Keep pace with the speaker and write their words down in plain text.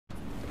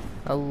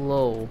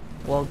Hello,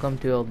 welcome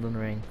to Elden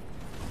Ring.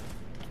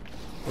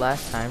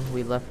 Last time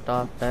we left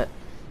off at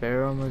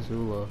Pharaoh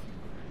Mazula,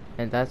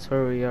 and that's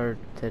where we are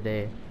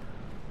today.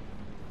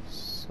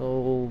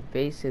 So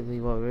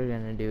basically what we're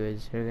gonna do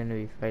is we're gonna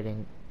be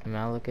fighting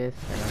Maliketh,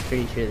 and I'm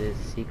pretty sure there's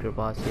a secret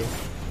boss here.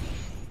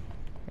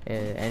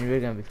 And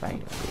we're gonna be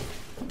fighting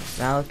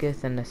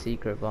Maliketh and a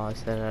secret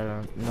boss that I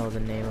don't know the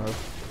name of.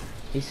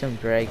 He's some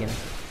dragon,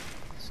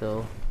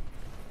 so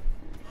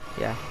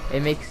yeah,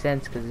 it makes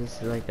sense because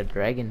this is like a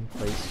dragon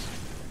place.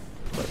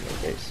 But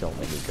like, there's so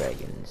many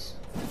dragons.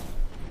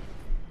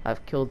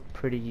 I've killed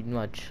pretty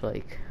much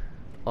like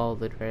all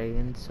the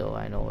dragons, so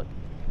I know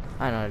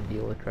how to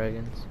deal with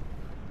dragons.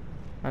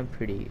 I'm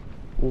pretty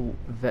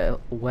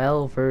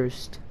well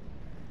versed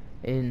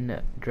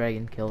in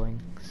dragon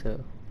killing,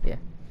 so yeah.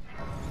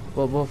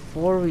 But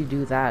before we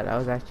do that, I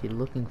was actually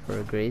looking for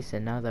a grace,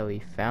 and now that we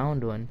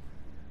found one,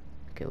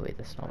 okay, wait,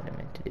 that's not what I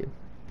meant to do.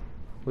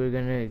 We're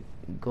gonna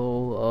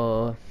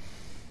go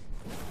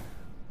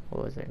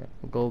what was I gonna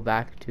go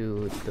back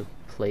to the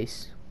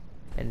place,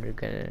 and we're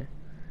gonna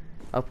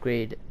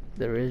upgrade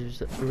the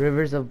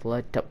rivers of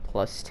blood to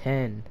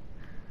 +10.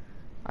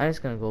 I'm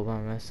just gonna go by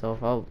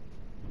myself.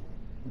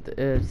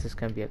 It's just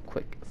gonna be a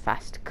quick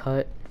fast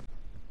cut.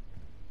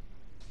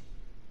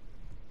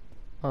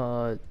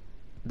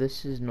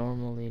 This is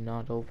normally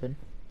not open.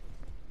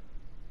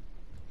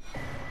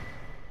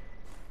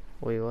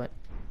 Wait, what?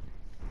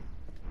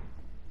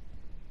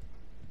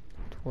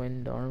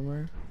 Twinned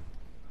armor?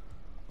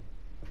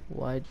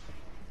 What?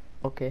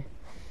 Okay,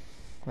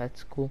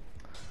 that's cool.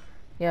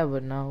 Yeah,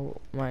 but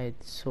now my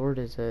sword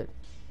is at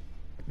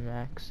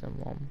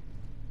maximum.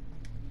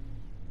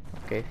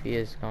 Okay, he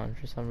is gone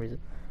for some reason.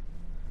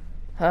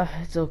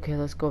 It's okay,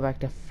 let's go back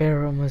to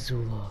Pharaoh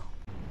Mazula.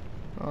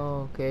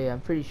 Okay, I'm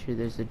pretty sure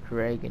there's a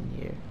dragon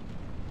here.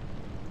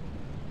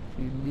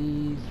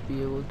 Please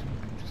be able to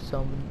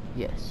summon.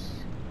 Yes.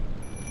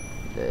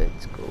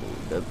 Let's go,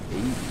 the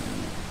baby.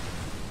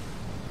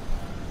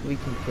 We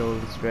can kill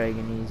this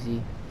dragon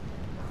easy.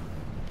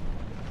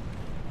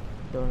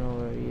 Don't know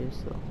where he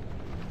is though.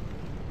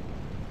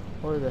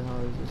 Where the hell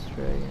is this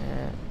dragon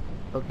at?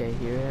 Okay,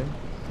 hear him.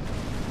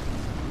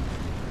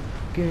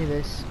 Give me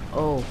this.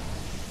 Oh.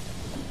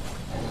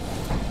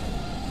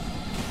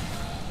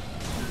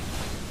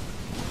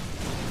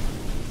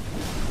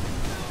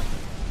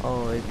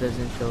 Oh, it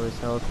doesn't show his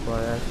health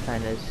bar. That's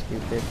kind of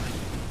stupid.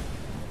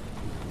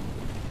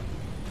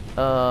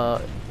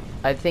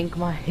 I think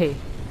my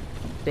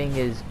thing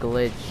is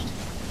glitched.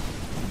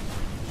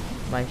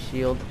 My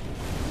shield.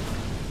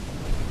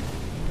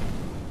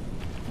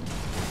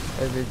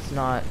 If it's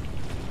not,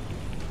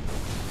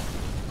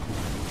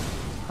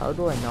 how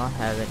do I not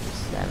have any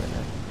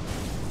stamina?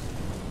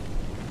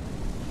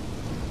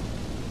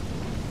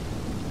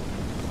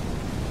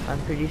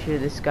 I'm pretty sure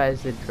this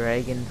guy's the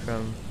dragon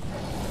from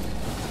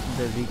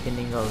the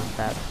beginning of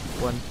that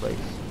one place.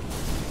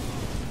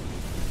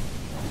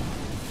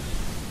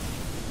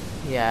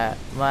 Yeah,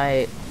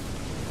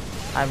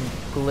 I'm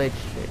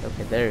glitched.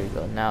 Okay, there we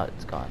go. Now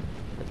it's gone.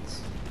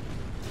 That's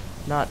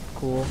not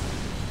cool,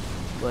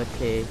 but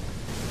hey.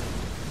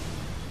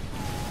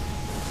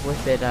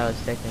 With it, I was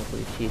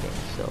technically cheating,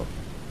 so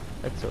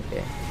that's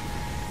okay.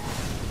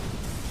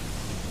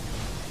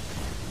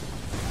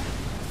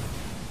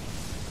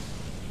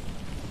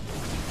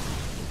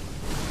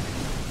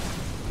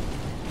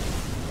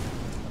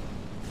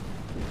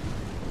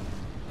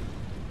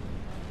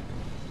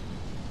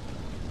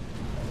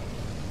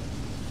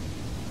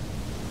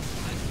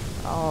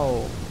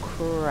 Oh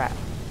crap.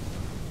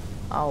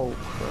 Oh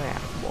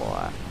crap,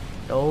 boy.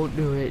 Don't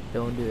do it,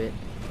 don't do it.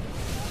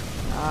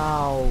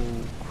 Oh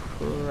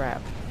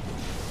crap.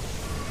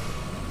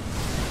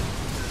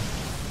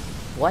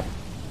 What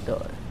the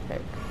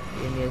heck?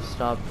 You need to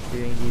stop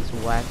doing these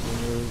wacky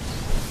moves.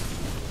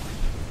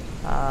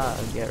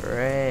 Get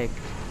wrecked.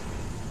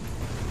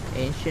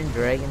 Ancient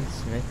Dragon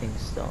Smithing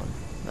Stone.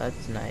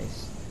 That's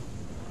nice.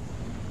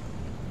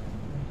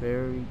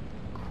 Very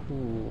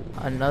cool.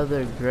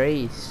 Another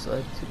grace.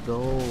 Let's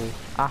go.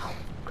 Ah,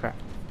 crap.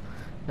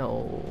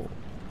 No.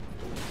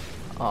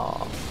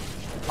 Oh.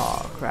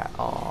 Oh, crap.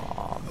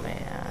 Oh,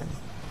 man.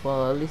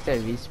 Well, at least I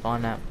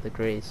respawn at the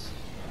grace.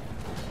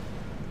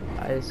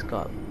 I just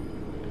got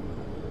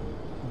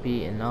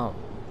beaten up.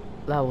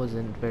 That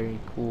wasn't very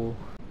cool.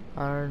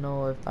 I don't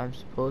know if I'm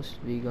supposed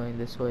to be going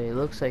this way. It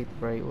looks like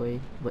the right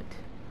way, but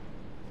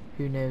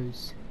who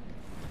knows?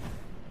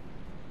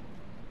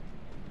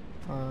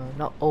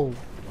 No. Oh,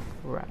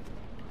 crap.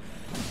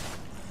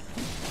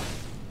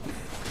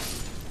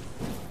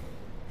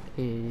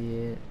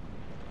 Idiot.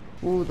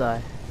 Who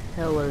the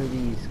hell are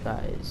these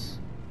guys?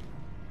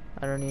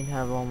 I don't even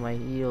have all my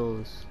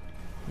heals,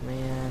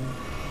 man.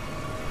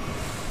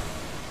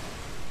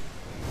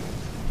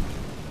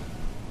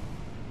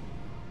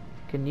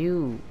 Can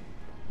you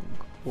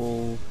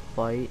go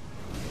fight?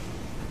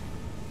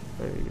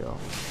 There you go.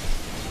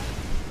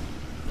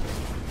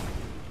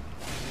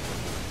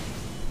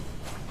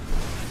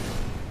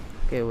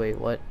 Okay, wait,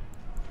 what?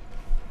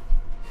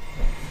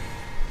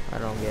 I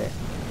don't get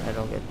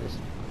this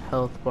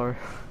health bar.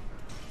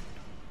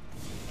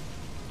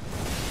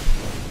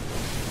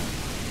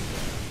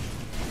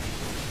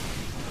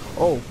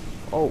 Oh,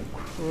 oh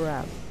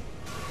crap.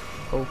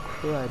 Oh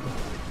crud.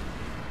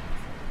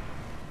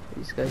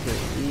 These guys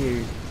are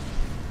weird.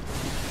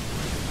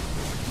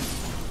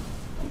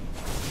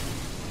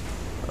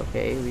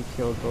 Okay, we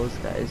killed those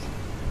guys.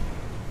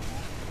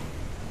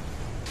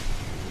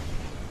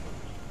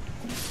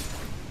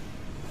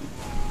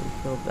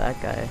 We killed that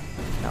guy.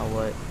 Now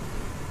what?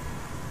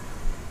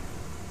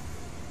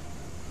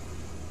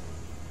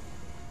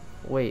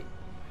 Wait.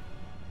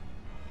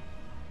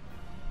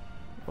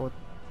 What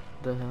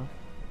the hell?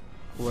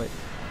 What?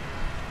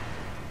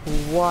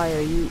 Why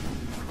are you...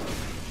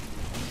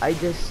 I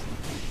just...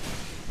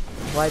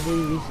 Why did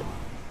he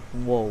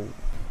Whoa.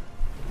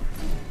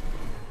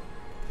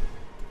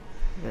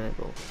 I'm gonna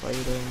go fight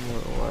him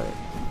or what?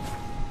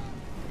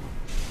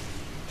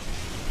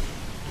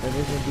 That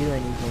doesn't do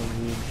anything,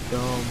 you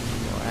dumb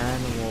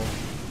animal.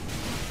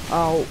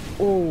 Ow,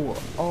 oh,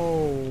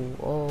 oh,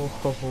 oh,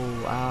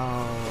 oh,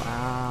 ow,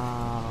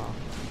 ow,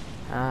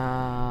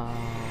 ow,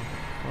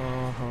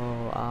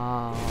 oh,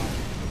 ow,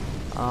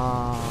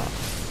 ow.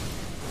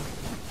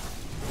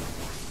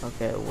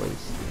 Okay,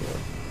 wasted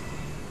it.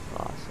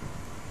 Awesome.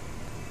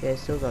 Yeah, I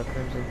still got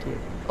crimson too.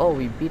 Oh,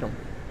 we beat him.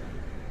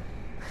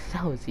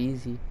 That was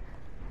easy.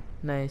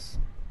 Nice.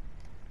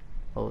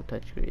 Oh,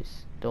 touch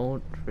grace.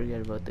 Don't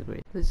forget about the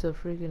grace. It's a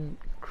freaking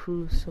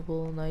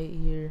crucible night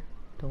here.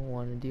 Don't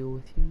want to deal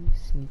with you,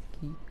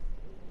 sneaky.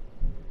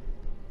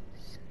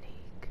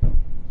 Sneak.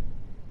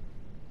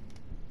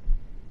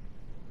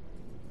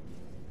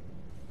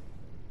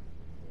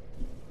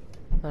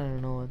 I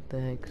don't know what the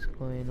heck's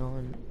going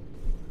on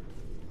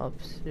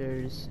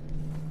upstairs.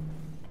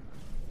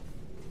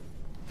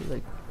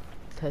 Like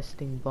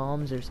testing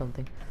bombs or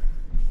something.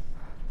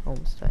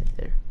 Almost died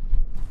there.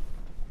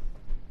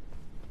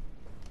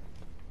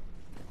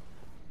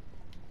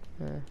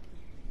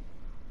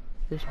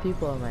 There's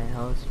people at my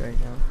house right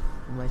now.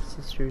 My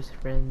sister's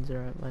friends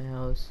are at my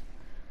house.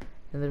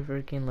 And they're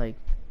freaking like...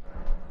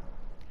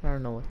 I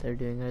don't know what they're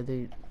doing. Are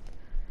they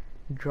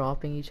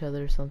dropping each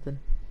other or something?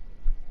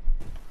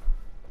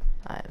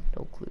 I have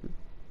no clue.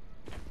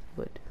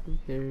 But who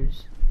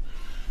cares?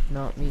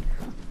 Not me.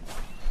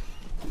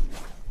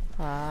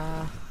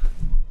 Ah.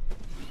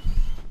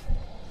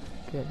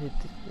 Got hit.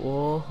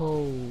 Whoa,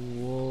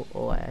 whoa.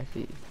 Oh, I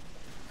actually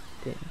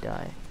didn't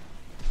die.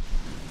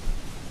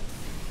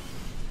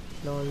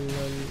 Lol,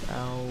 lol,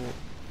 ow,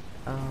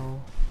 ow.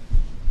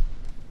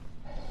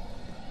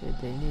 Okay,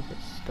 they need to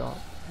stop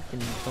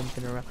freaking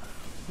jumping around.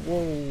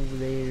 Whoa,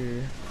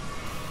 there.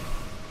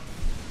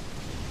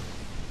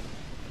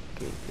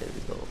 Okay, there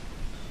we go.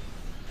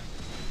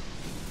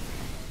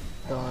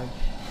 Dodge.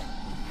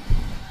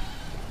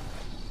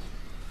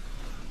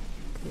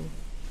 Okay.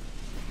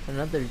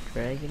 Another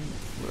dragon?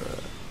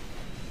 Bruh.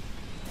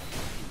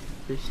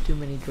 There's too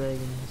many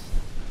dragons.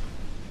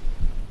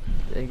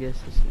 I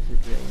guess this is a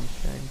dragon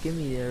shrine. Give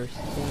me their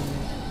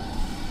things.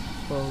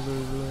 Boulder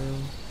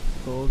room.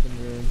 Golden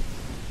room.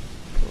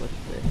 So what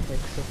the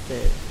heck's up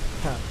there?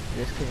 Huh,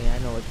 just kidding, I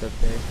know what's up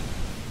there.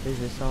 There's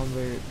a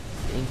somber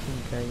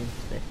ancient dragon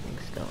smithing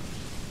stone.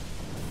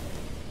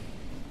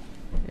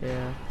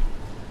 Yeah.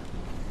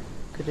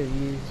 Could have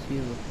used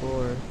you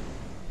before.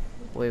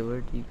 Wait,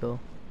 where'd you go?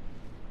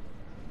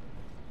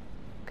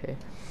 Okay.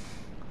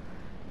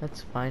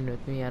 That's fine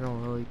with me, I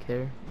don't really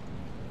care.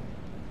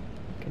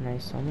 Can I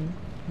summon,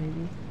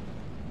 maybe?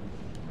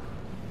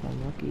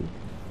 I'm lucky.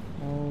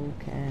 Oh,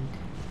 can't.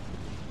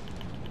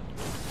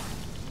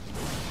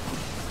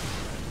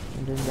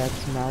 And then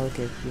that's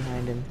Maliketh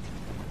behind him.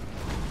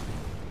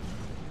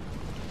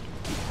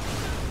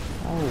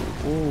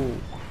 Oh,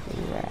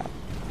 crap.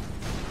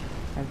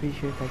 I'm pretty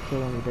sure if I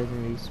kill him, he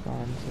doesn't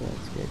respawn, so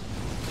that's good.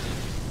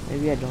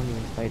 Maybe I don't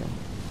even fight him.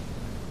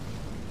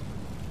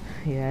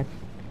 Yeah,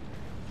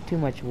 too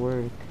much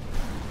work.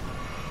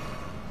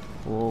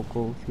 We'll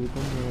go through the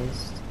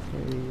mist.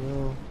 There we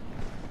go.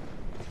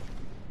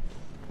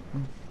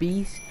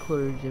 Beast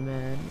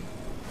clergyman.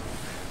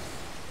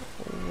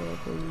 What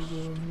are you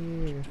doing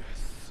here?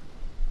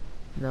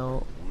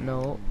 No,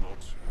 no.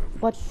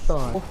 What the?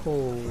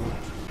 Oh,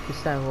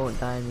 this time I won't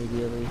die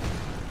immediately.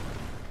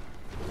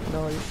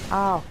 No,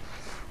 ow!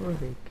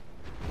 Frick.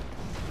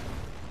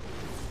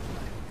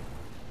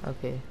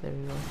 Okay, there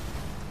we go.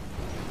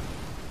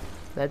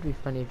 That'd be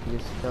funny if he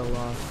just fell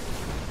off.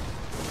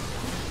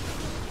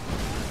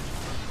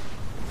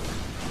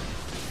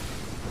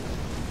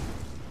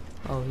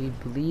 Oh, he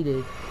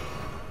bleeded.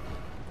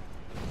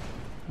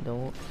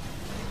 Don't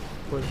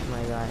push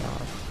my guy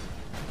off.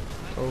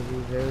 I'll be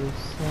very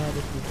sad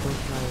if you push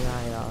my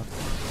guy off.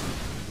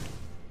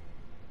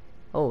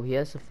 Oh, he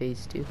has a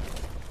face too.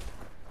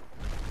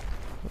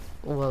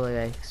 Well, like,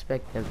 I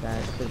expected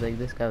that, because like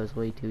this guy was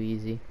way too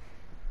easy.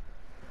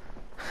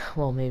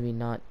 Well, maybe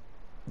not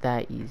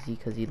that easy,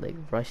 because he like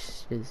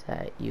rushes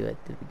at you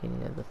at the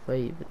beginning of the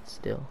fight, but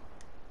still.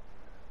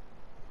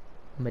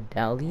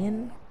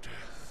 Medallion?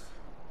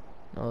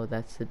 Oh,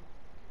 that's a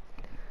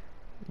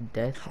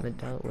death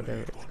medallion,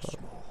 whatever it's called.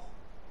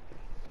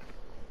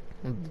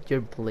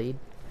 Your blade,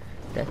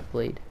 death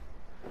blade.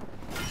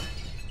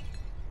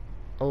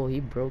 Oh, he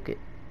broke it.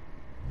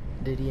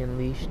 Did he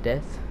unleash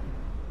death?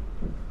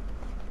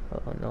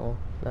 Oh no,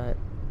 that.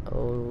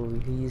 Oh,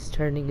 he's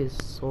turning his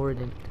sword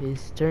and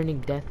he's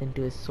turning death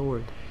into his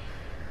sword.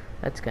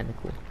 That's kind of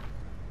cool.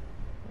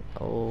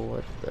 Oh,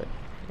 what the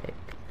heck?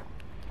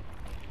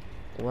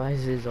 Why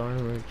is his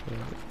armor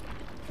changing?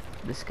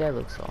 This guy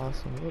looks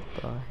awesome. What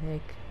the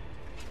heck?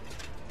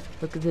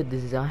 Look at the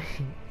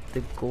design.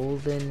 The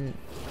golden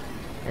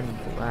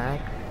and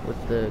black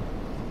with the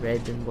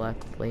red and black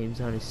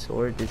flames on his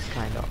sword is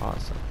kind of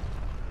awesome.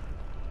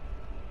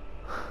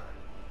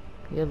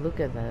 Yeah, look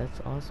at that. That's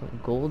awesome.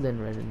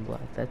 Golden, red, and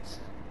black. That's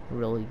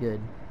really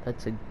good.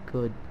 That's a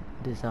good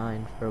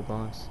design for a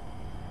boss.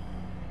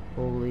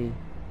 Holy.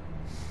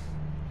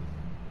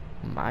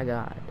 My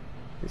god.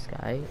 This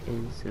guy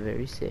is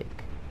very sick.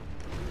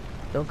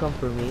 Don't come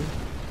for me.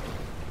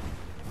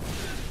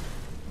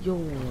 Yo.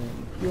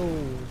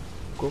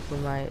 Go for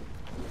my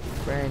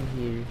friend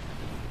here.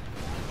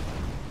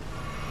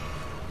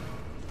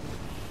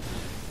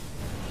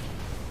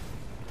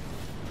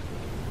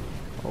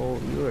 Oh,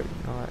 you are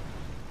not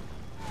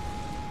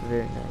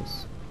very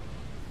nice.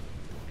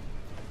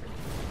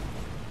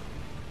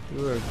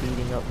 You are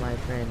beating up my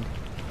friend.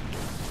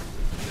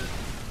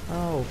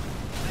 Oh.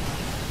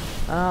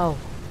 Ow.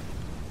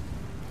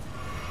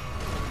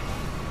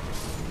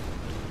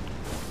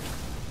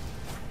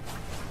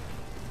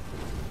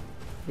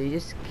 Did you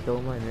just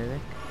kill my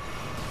mimic?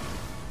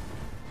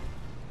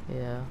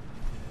 Yeah.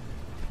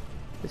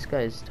 This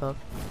guy is tough.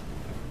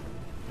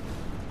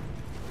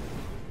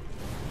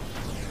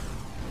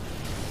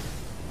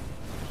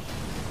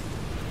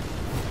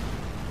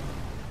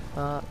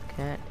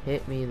 Can't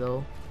hit me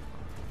though.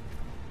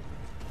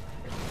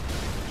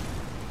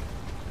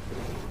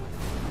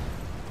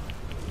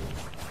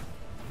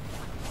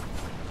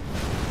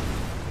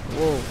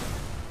 Whoa.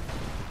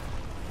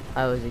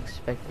 I was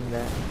expecting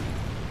that.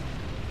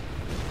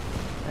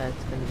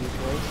 That's gonna be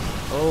twice.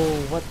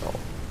 Oh, what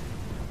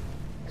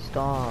the?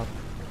 Stop.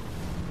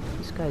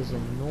 This guy's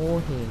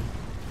annoying.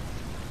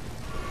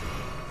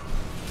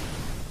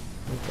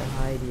 Need to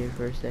hide here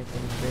for a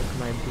second. Drink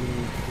my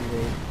bleed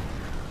today.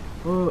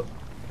 Oh.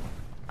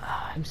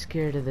 I'm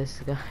scared of this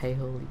guy.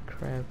 Holy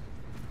crap.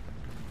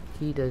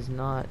 He does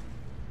not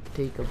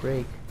take a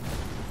break.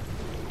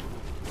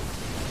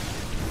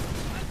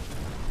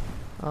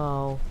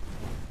 Oh.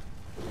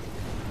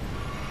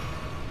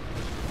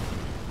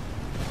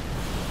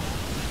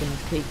 You can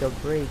take a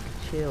break.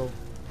 Chill.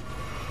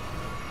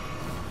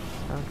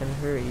 Not gonna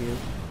hurt you.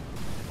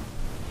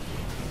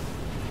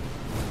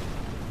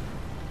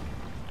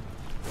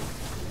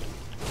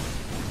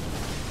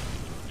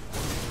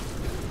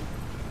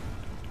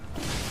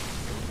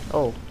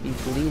 Oh, he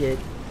bleeded.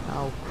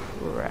 Oh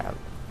crap.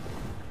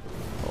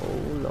 Oh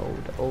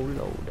load, oh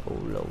load, oh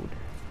load.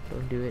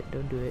 Don't do it,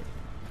 don't do it.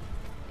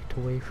 Get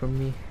away from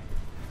me.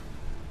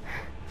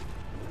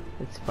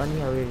 It's funny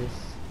how we're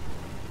just...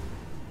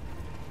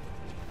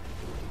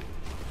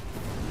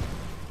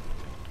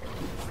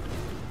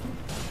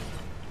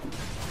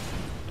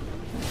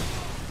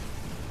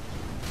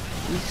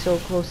 He's so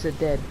close to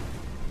dead.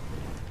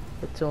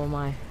 But so am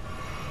I.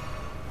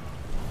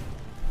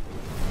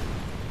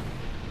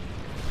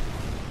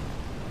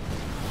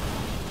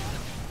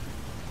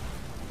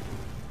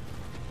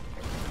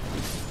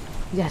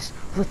 Yes,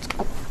 let's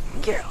go.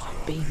 Yeah,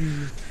 baby.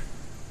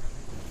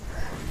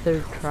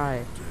 Third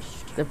try.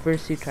 The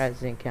first two tries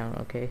didn't count,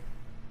 okay?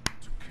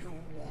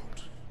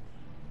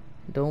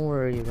 Don't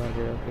worry about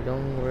it, okay?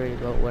 Don't worry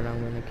about what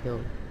I'm gonna kill.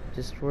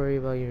 Just worry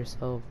about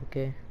yourself,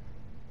 okay?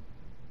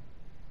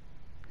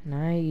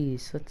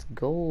 Nice, let's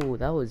go.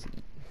 That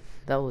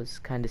was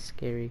kind of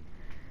scary.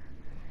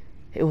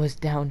 It was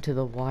down to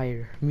the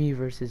wire. Me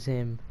versus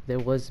him. There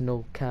was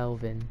no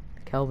Calvin.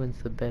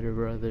 Calvin's the better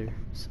brother,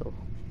 so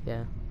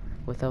yeah.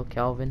 Without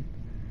Calvin,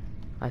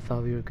 I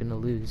thought we were gonna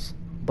lose.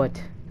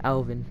 But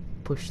Alvin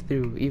pushed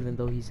through even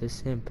though he's a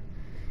simp.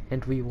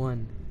 And we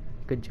won.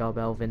 Good job,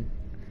 Alvin.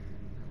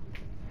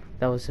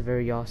 That was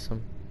very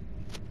awesome.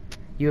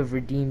 You have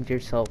redeemed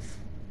yourself.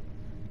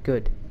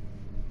 Good.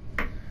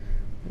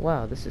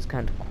 Wow, this is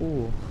kind of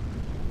cool.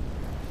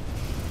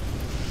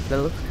 That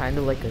looks kind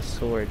of like a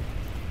sword.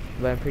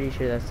 But I'm pretty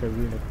sure that's the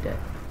rune of death.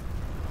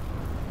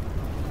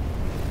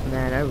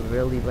 Man, I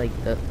really like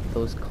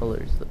those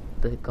colors.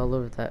 The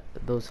color of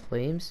those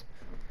flames.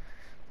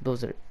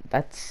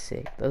 That's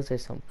sick. Those are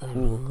some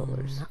cool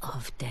colors. The rune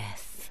of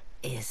death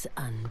is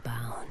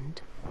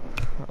unbound.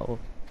 Oh,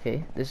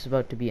 okay. This is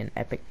about to be an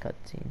epic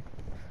cutscene.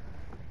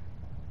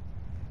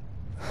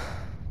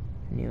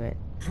 Knew it.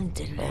 And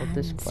the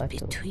This lands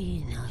plateau.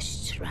 between are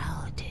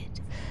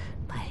shrouded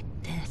by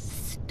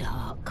death's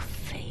dark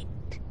fate.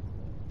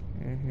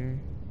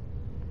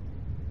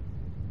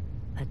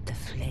 But the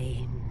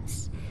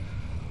flames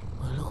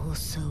will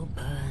also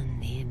burn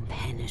the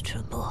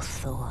impenetrable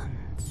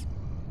thorns.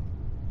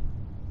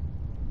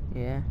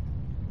 Yeah.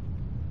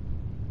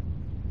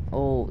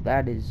 Oh,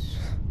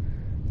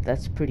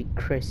 that's pretty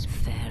crisp.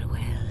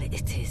 Farewell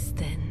it is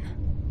then.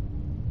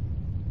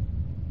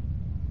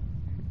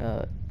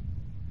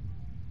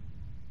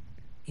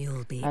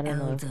 You'll be I don't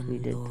know if we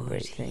Elden did the right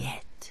Lord thing.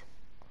 yet.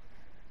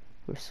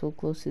 We're so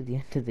close to the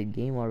end of the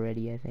game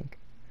already, I think.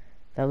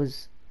 That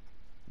was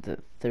the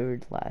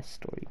third last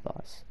story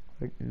boss.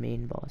 Or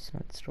main boss,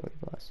 not story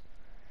boss.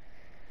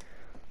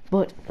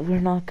 But we're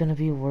not gonna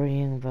be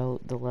worrying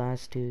about the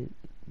last two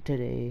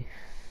today.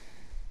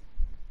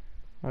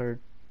 Or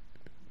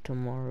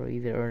tomorrow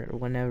either, or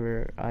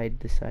whenever I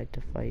decide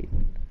to fight.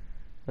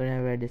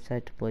 Whenever I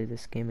decide to play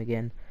this game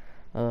again.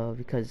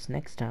 Because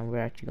next time we're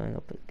actually going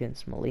up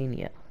against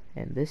Maliketh.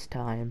 And this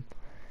time,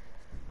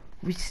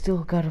 we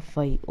still gotta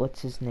fight,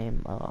 what's his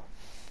name?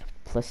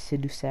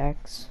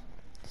 Placidusax?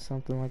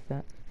 Something like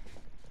that.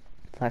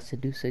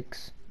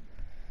 Placidusix.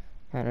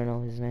 I don't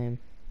know his name.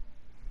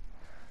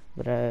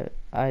 But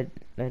I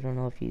don't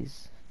know if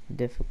he's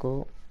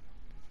difficult.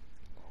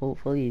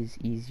 Hopefully he's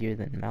easier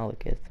than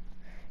Maliketh.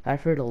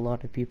 I've heard a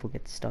lot of people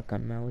get stuck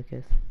on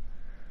Maliketh.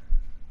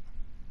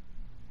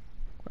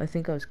 I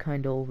think I was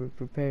kinda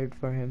over-prepared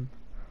for him.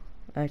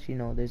 Actually,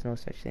 no, there's no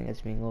such thing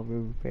as being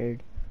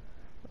over-prepared.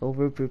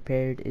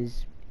 Over-prepared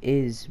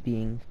is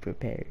being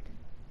prepared.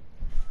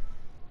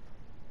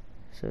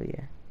 So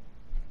yeah.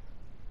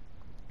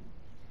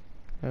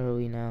 Where are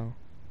we now?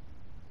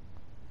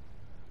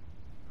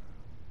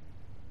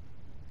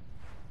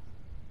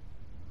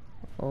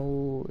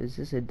 Oh, is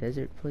this a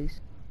desert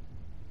place?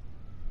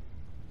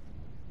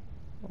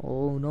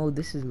 Oh no,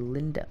 this is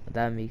Linda.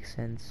 That makes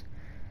sense.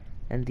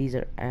 And these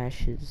are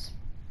ashes.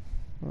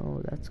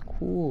 Oh, that's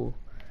cool.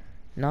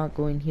 Not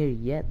going here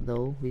yet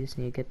though. We just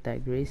need to get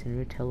that grace and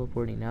we're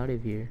teleporting out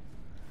of here.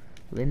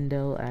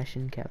 Lindell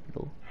Ashen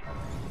Capital.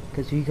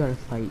 Cause we gotta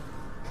fight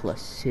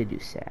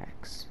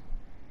Placidusax.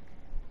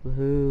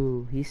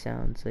 Woohoo, he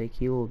sounds like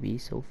he will be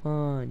so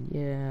fun,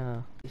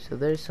 yeah. So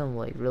there's some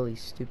like really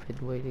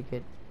stupid way to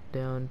get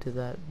down to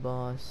that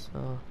boss.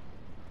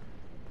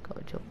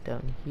 Gotta jump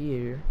down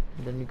here,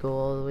 and then we go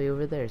all the way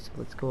over there. So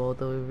let's go all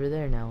the way over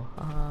there now.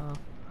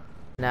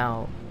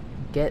 Now,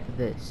 get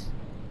this.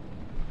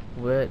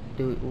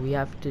 We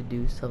have to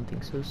do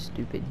something so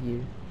stupid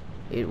here.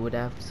 It would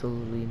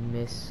absolutely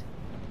miss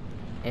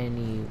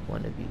any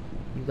one of you.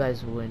 You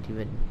guys wouldn't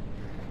even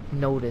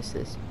notice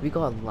this. We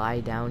gotta lie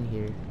down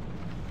here.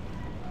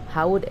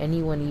 How would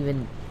anyone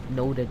even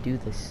know to do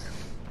this?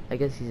 I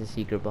guess he's a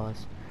secret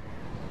boss.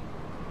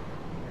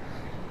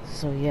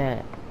 So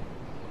yeah.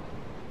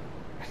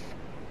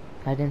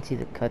 I didn't see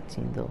the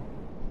cutscene though.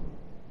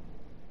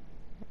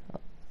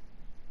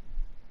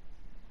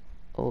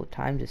 Oh,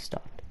 time just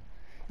stopped.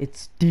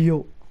 It's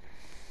Dio.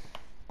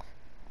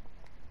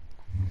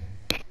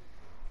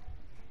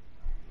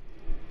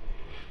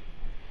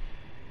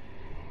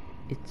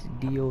 It's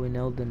Dio in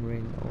Elden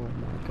Ring. Oh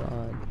my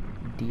god.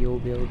 Dio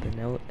build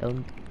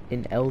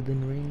in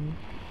Elden Ring.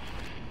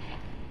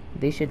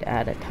 They should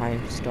add a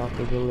time stop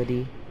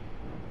ability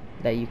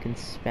that you can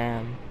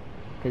spam.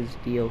 Because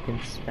Dio can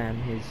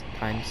spam his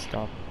time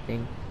stop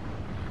thing.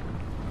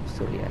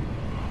 So yeah.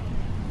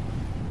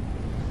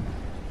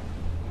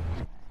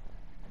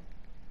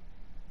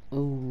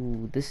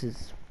 Ooh, this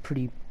is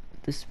pretty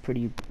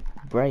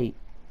bright.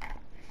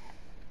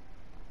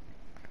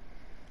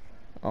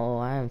 Oh,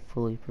 I am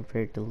fully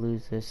prepared to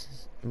lose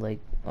this like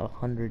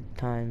 100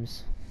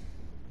 times.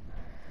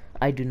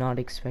 I do not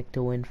expect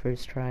to win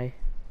first try.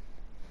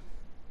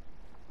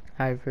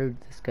 I've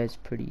heard this guy's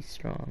pretty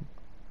strong.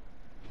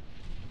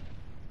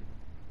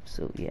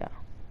 So yeah.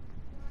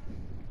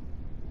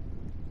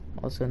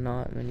 Also,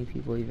 not many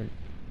people even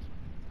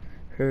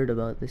heard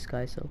about this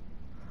guy, so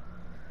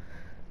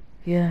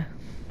yeah,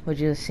 which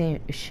is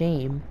a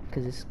shame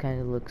because this guy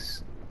kind of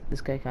looks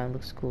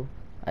cool.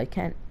 I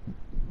can't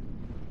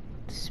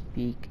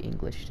speak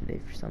English today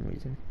for some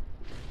reason,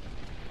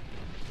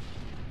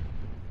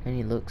 and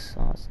he looks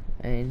awesome,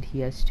 and he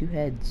has two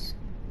heads.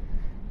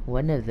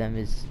 One of them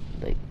is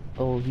like,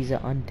 oh, he's an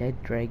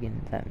undead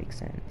dragon. That makes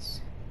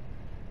sense.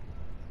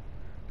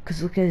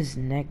 Cause look at his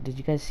neck. Did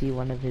you guys see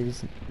one of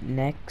his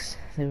necks?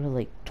 They were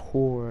like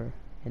tore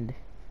and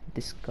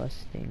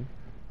disgusting.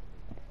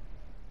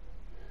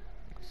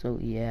 So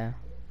yeah,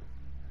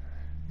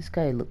 this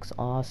guy looks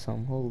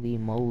awesome. Holy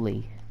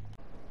moly!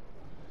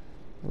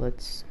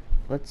 Let's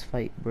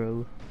fight,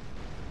 bro.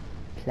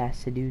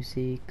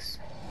 Placidusax,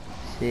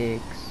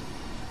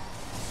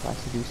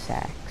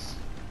 Placidusax,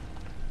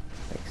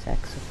 like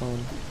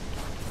saxophone.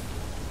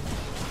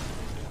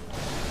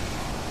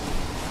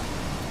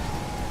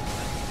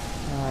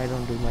 I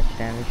don't do much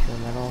damage to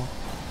him at all,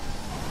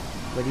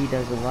 but he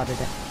does a lot of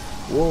damage.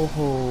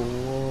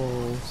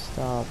 Whoa,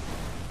 stop.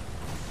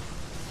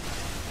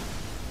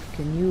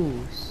 Can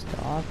you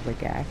stop,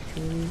 like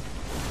actually?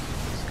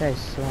 This guy's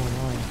so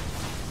annoying.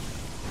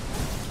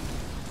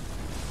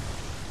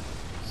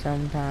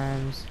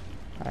 Sometimes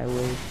I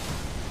wish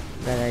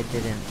that I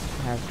didn't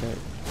have to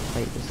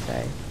fight this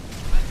guy,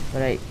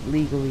 but I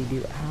legally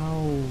do.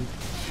 Ow,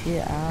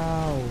 shit,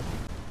 ow.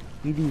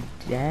 You do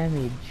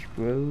damage,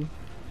 bro.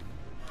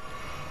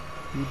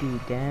 You do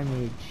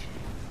damage.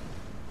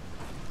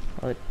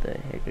 What the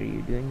heck are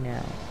you doing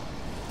now?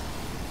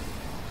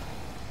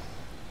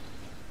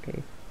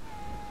 Okay,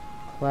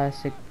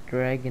 classic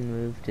dragon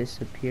move,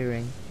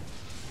 disappearing.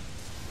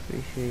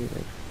 Pretty sure he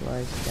like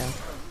flies down.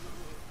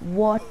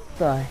 What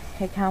the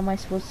heck? How am I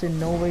supposed to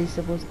know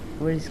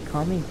where he's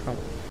coming from?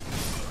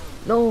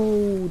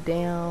 No,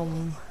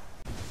 damn.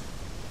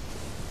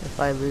 If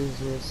I lose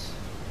this,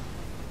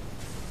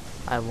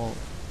 I won't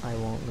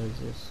lose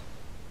this.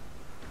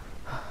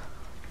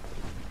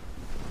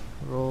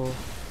 Roll.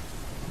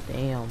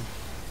 Damn.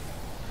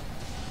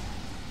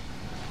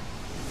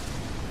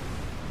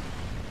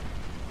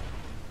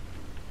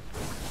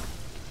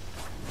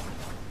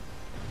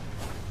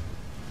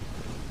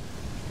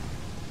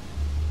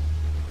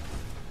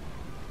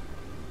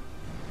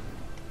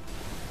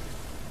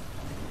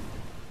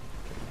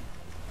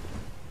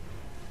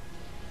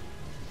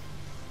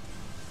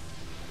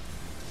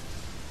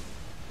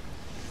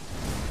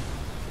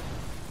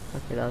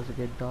 Okay, that was a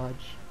good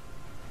dodge.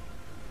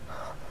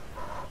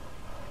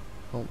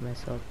 Don't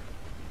mess up.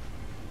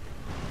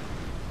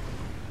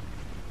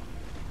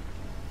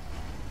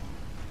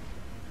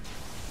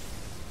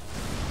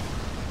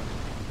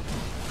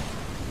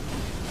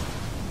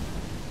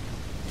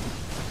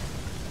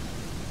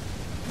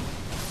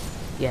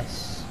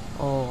 Yes.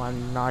 Oh,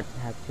 I'm not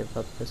happy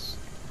about this.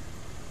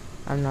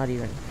 I'm not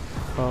even.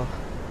 Oh.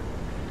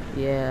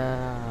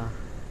 Yeah.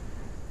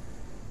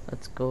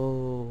 Let's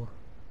go.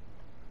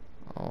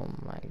 Oh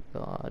my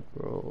god,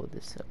 bro.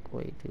 This took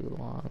way too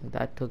long.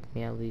 That took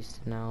me at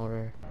least an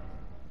hour.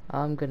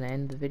 I'm gonna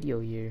end the video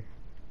here.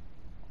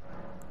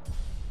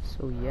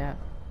 So yeah.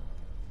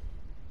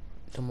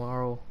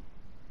 Tomorrow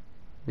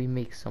we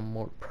make some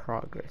more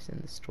progress in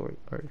the story,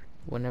 or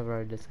whenever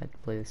I decide to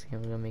play this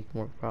game, we're gonna make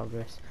more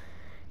progress.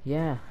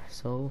 Yeah,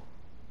 so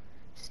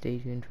stay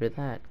tuned for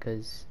that,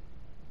 cause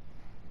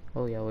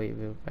oh yeah, wait,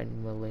 we're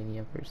fighting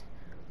Melania first.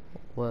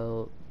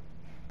 Well,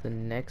 the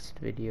next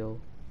video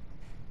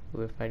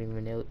we're fighting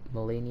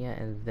Melania,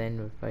 and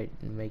then we're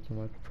making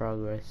more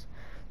progress.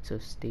 So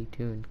stay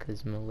tuned,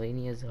 cause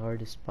Melania is the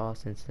hardest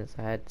boss, and since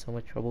I had so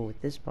much trouble with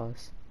this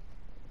boss,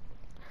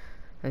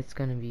 it's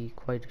gonna be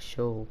quite a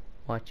show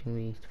watching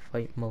me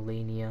fight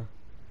Melania.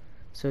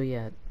 So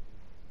yeah,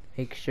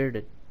 make sure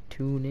to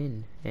tune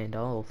in, and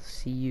I'll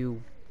see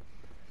you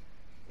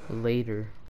later.